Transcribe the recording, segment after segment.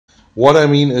What I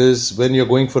mean is, when you're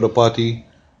going for a party,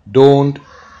 don't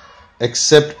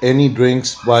accept any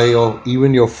drinks by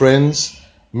even your friends.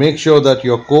 Make sure that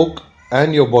your Coke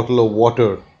and your bottle of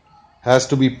water has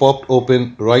to be popped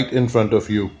open right in front of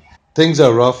you. Things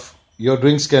are rough. Your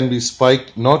drinks can be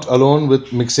spiked not alone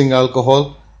with mixing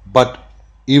alcohol, but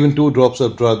even 2 drops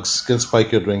of drugs can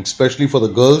spike your drink, especially for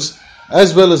the girls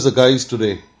as well as the guys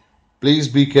today. Please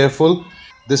be careful.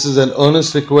 This is an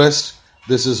earnest request.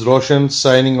 This is Roshan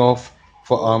signing off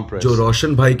for Arm Press. जो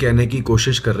रोशन भाई कहने की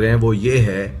कोशिश कर रहे हैं वो ये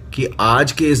है कि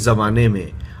आज के इस जमाने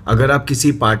में अगर आप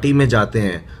किसी पार्टी में जाते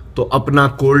हैं तो अपना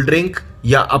कोल्ड ड्रिंक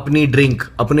या अपनी ड्रिंक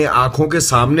अपने आंखों के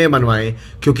सामने बनवाएं,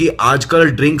 क्योंकि आजकल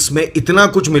ड्रिंक्स में इतना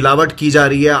कुछ मिलावट की जा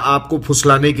रही है आपको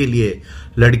फुसलाने के लिए।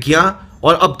 लड़कियां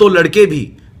और अब तो लड़के भी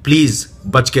प्लीज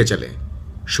बच के चलें।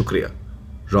 शुक्रिया।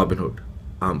 Robin Hood,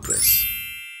 arm press.